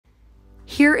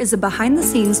Here is a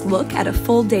behind-the-scenes look at a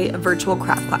full day of virtual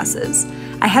craft classes.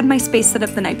 I had my space set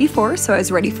up the night before, so I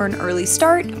was ready for an early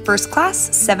start. First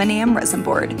class, 7 a.m. resin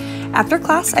board. After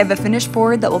class, I have a finished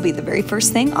board that will be the very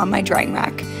first thing on my drying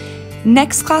rack.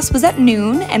 Next class was at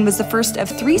noon and was the first of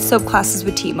 3 soap classes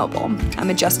with T-Mobile. I'm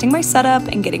adjusting my setup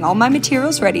and getting all my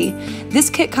materials ready. This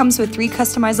kit comes with 3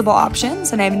 customizable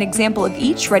options, and I have an example of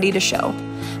each ready to show.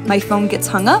 My phone gets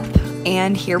hung up,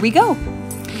 and here we go.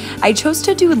 I chose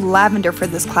to do lavender for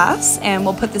this class, and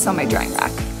we'll put this on my drying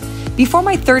rack. Before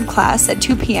my 3rd class at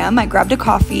 2 p.m., I grabbed a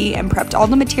coffee and prepped all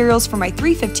the materials for my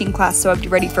 3:15 class so I'd be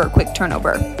ready for a quick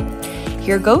turnover.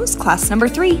 Here goes class number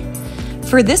 3.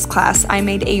 For this class, I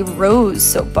made a rose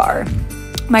soap bar.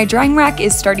 My drying rack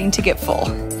is starting to get full.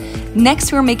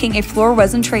 Next, we're making a floor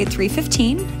resin tray at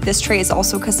 3:15. This tray is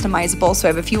also customizable, so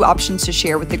I have a few options to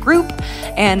share with the group,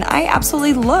 and I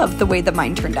absolutely love the way that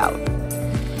mine turned out.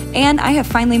 And I have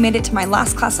finally made it to my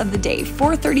last class of the day,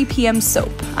 4:30 p.m.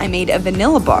 soap. I made a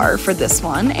vanilla bar for this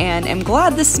one, and am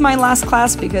glad this is my last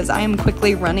class because I am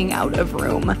quickly running out of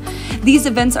room. These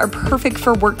events are perfect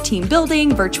for work team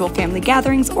building, virtual family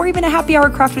gatherings, or even a happy hour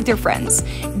craft with your friends.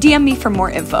 DM me for more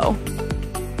info.